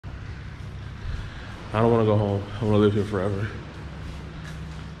I don't want to go home. I want to live here forever.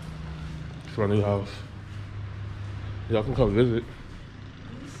 It's my new house. Y'all can come visit.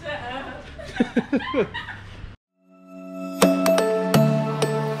 Shut up.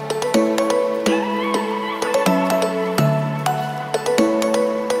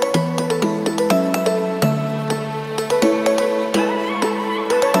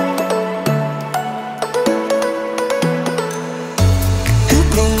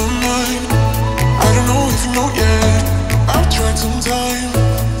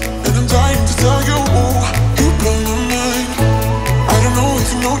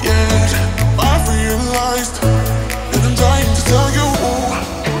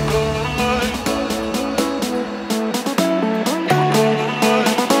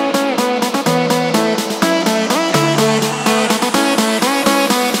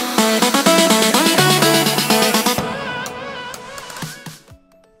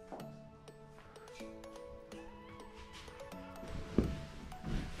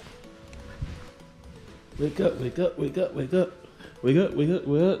 Wake up, wake up, wake up, wake up. Wake up, wake up,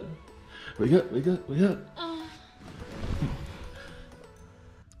 wake up. Wake up, wake up, wake up.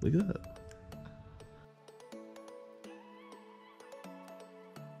 Wake up.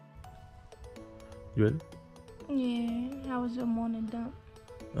 You ready? Yeah, how was your morning dump?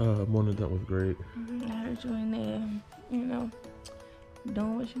 Morning dump was great. I heard you in there, you know,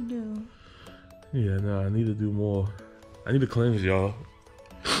 doing what you do. Yeah, no, I need to do more. I need to cleanse, y'all.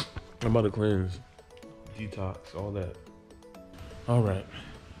 I'm about to cleanse. Detox, all that. All right.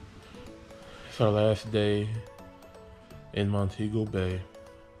 It's our last day in Montego Bay,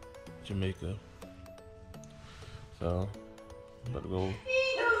 Jamaica. So, I'm about to go.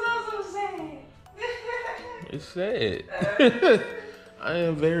 That was also sad. It's sad. I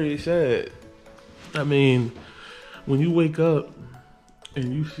am very sad. I mean, when you wake up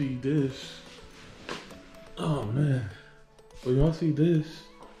and you see this, oh man. When y'all see this,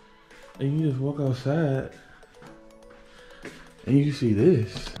 and you just walk outside, and you see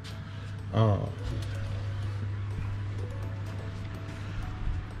this.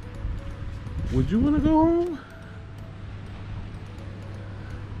 Would you want to go home?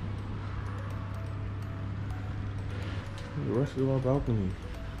 The rest of our balcony.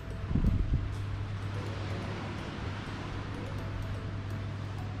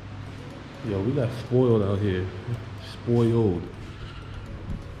 Yo, we got spoiled out here. Spoiled.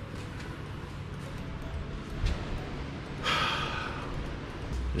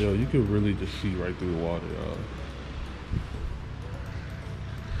 Yo, you can really just see right through the water, y'all.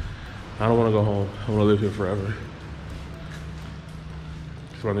 I don't want to go home. I want to live here forever.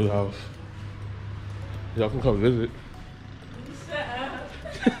 It's my new house. Y'all can come visit.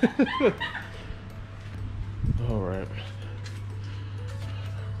 All right.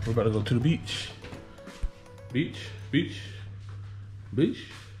 We're about to go to the beach. Beach? Beach? Beach?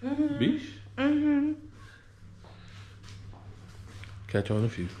 Mm-hmm. Beach? Mm-hmm. Catch you on a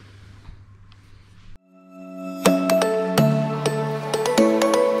few.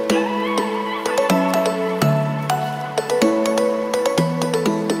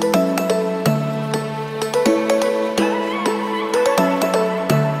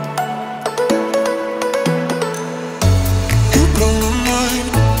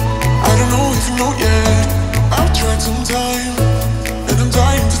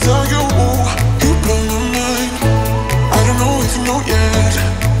 Tell you, you blow my mind. I don't know if you know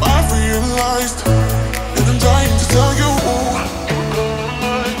yet.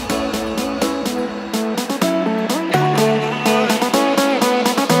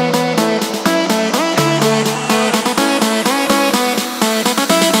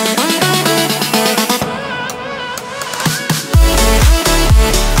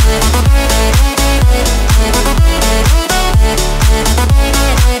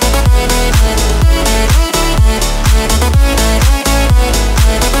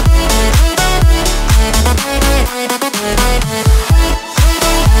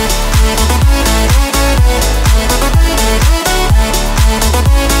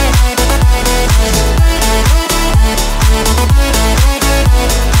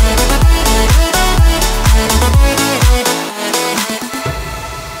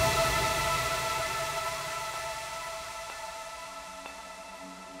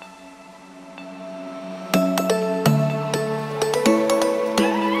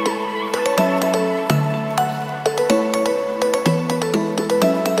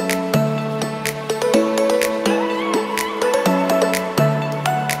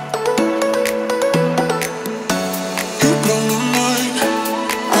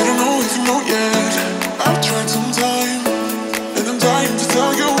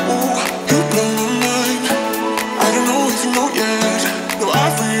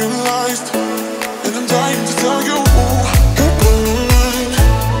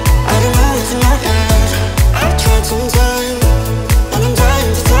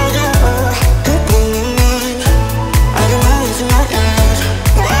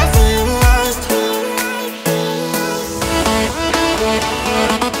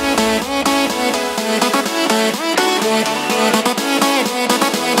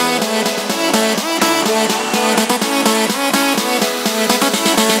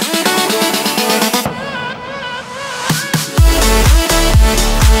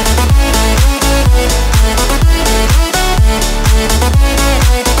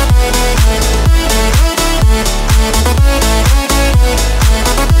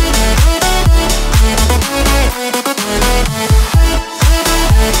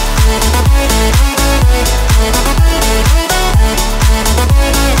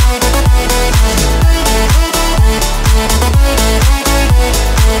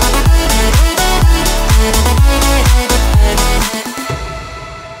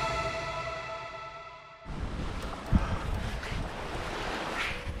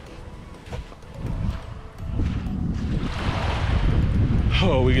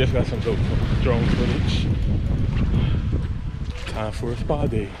 Oh, we just got some dope drone footage. Time for a spa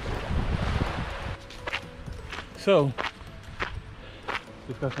day. So,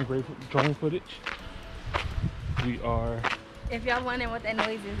 just got some great drone footage. We are... If y'all wondering what that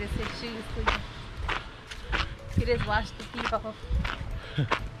noise is, it's his shoes squeaking. He just washed the feet off.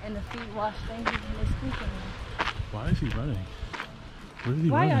 And the feet wash things and they're squeaking. Why is he running? Where is he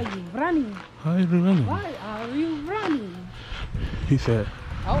Why running? are you running? Why is he running? Why are you running? He said,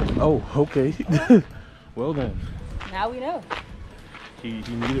 oh okay. Well then. Now we know. He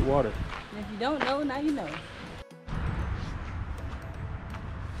needed water. And if you don't know, now you know.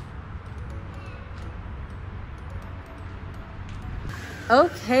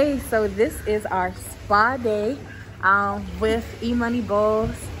 Okay, so this is our spa day with E-Money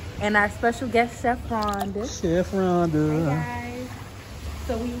Bowls and our special guest Chef Rhonda. Chef Rhonda. Hi guys.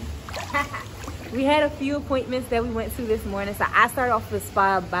 So we had a few appointments that we went to this morning. So I started off the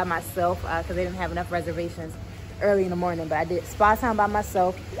spa by myself because they didn't have enough reservations early in the morning. But I did spa time by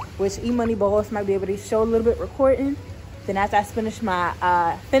myself, which E-Money Bowls might be able to show a little bit recording. Then after I finished my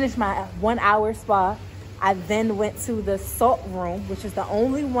 1 hour spa, I then went to the salt room, which is the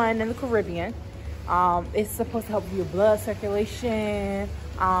only one in the Caribbean. It's supposed to help with your blood circulation,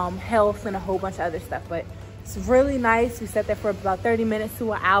 health, and a whole bunch of other stuff. But it's really nice. We sat there for about 30 minutes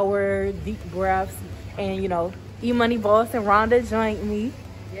to an hour, deep breaths. And, you know, E-Money Boss and Rhonda joined me.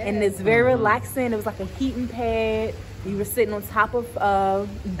 Yes. And it's very relaxing. It was like a heating pad. You were sitting on top of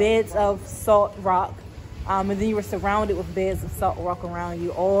beds of salt rock. And then you were surrounded with beds of salt rock around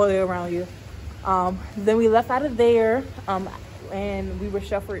you, all the way around you. Then we left out of there and we were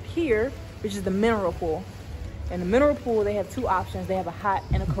shuffled here, which is the mineral pool. In the mineral pool, they have two options. They have a hot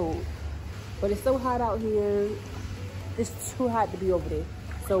and a cold. But it's so hot out here, it's too hot to be over there.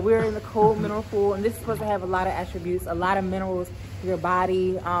 So we're in the cold mineral pool, and this is supposed to have a lot of attributes, a lot of minerals for your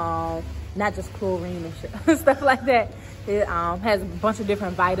body, not just chlorine and shit, stuff like that. It has a bunch of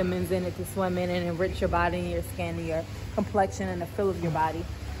different vitamins in it to swim in and enrich your body and your skin and your complexion and the feel of your body.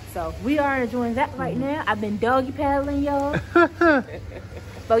 So we are enjoying that right now. I've been doggy paddling, y'all.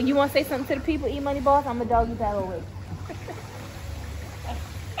 So you want to say something to the people, E-Money Boss? I'm a doggy paddle with.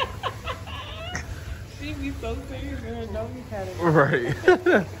 She be so serious in her doggy paddle. Right.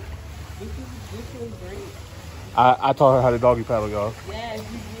 This was great. I taught her how to doggy paddle, y'all. Yes,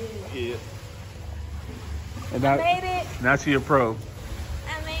 you did. Yeah. And now, I made it. now she a pro.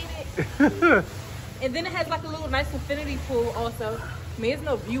 I made it. And then it has like a little nice infinity pool also. I mean, there's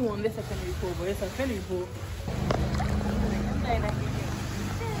no view on this infinity pool, but it's an infinity pool.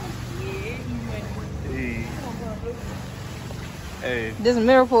 Hey. Hey. This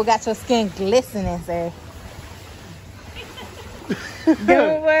mineral pool got your skin glistening, sir.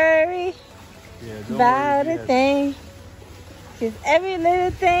 Don't worry about a thing. Cause every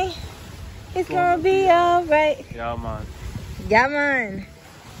little thing is gonna be alright. Yeah, man. Yeah, man.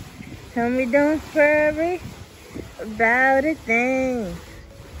 Tell me don't worry about a thing.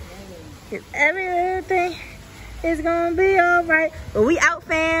 Cause every little thing is gonna be alright. But we out,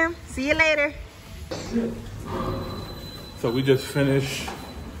 fam. See you later. So we just finished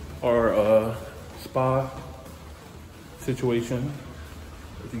our spa situation.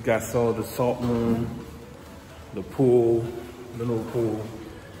 You guys saw the salt room, the pool, mineral pool,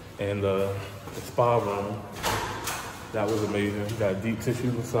 and the spa room. That was amazing. Got deep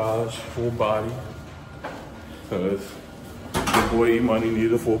tissue massage, full body. Cause your boy E-Money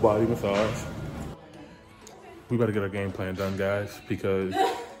needed a full body massage. We better get our game plan done, guys, because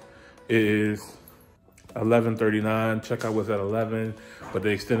it is 11:39. Checkout was at 11, but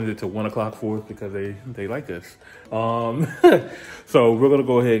they extended it to 1 o'clock for us because they like us. So we're gonna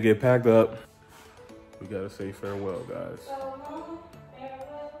go ahead and get packed up. We gotta say farewell, guys.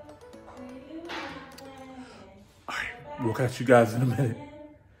 All right, we'll catch you guys in a minute.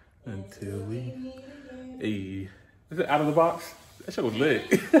 Until we, hey, is it out of the box? That shit was lit.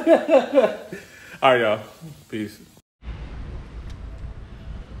 All right, y'all. Peace.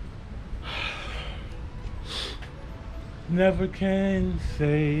 Never can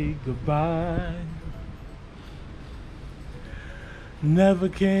say goodbye. Never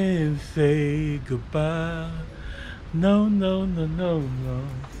can say goodbye. No, no, no, no, no.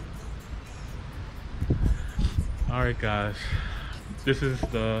 All right, guys. This is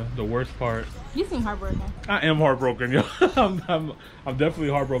the worst part. You seem heartbroken. I am heartbroken, yo. I'm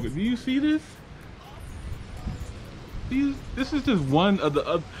definitely heartbroken. Do you see this? This is just one of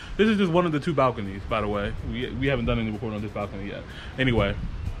the this is just one of the two balconies, by the way. We haven't done any recording on this balcony yet. Anyway,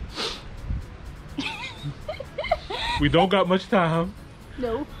 we don't got much time.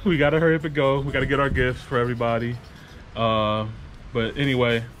 No. We gotta hurry up and go. We gotta get our gifts for everybody. But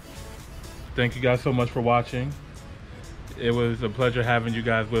anyway, thank you guys so much for watching. It was a pleasure having you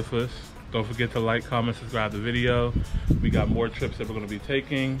guys with us. Don't forget to like, comment, subscribe to the video. We got more trips that we're going to be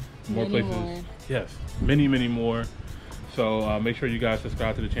taking, more places. Yes, many more. So make sure you guys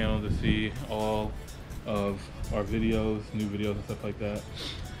subscribe to the channel to see all of our videos, new videos and stuff like that.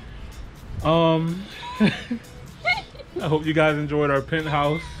 I hope you guys enjoyed our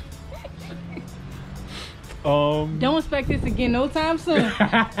penthouse. Don't expect this again no time soon.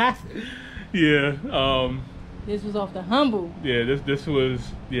 Yeah. This was off the humble. Yeah, this was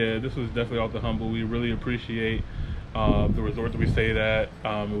definitely off the humble. We really appreciate the resort that we stayed at.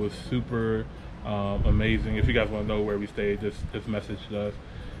 It was super amazing. If you guys want to know where we stayed, just message us.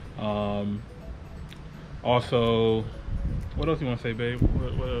 Also, what else you want to say, babe?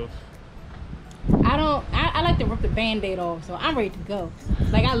 What else? I like to rip the band-aid off, so I'm ready to go.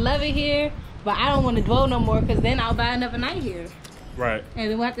 Like, I love it here, but I don't want to dwell no more, because then I'll buy another night here. Right. And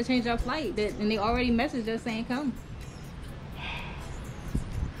then we'll have to change our flight. And they already messaged us saying come.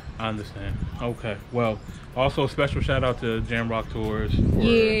 I understand. Okay. Well, also special shout out to Jamrock Tours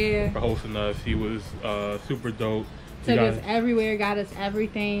for hosting us. He was super dope. Took us everywhere, got us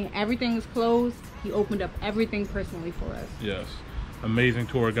everything. Everything was closed. He opened up everything personally for us. Yes. Amazing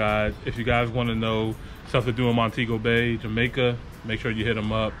tour guide. If you guys want to know stuff to do in Montego Bay, Jamaica, make sure you hit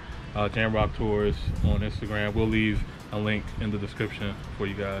him up. Jamrock Tours on Instagram. We'll leave a link in the description for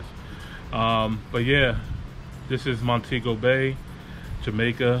you guys. But yeah, this is Montego Bay,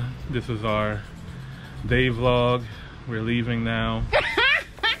 Jamaica. This is our day vlog. We're leaving now.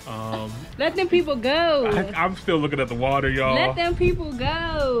 Let them people go. I'm still looking at the water, y'all. Let them people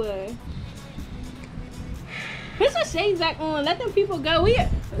go. Put some shades back on. Let them people go.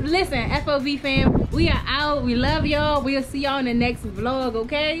 Listen, FOV fam, we are out. We love y'all. We'll see y'all in the next vlog,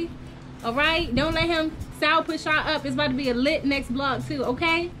 okay? All right? Don't let him Sal push y'all up. It's about to be a lit next vlog too,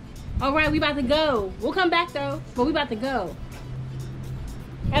 okay? All right, we about to go. We'll come back though, but we about to go.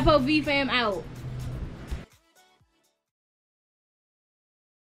 FOV fam out.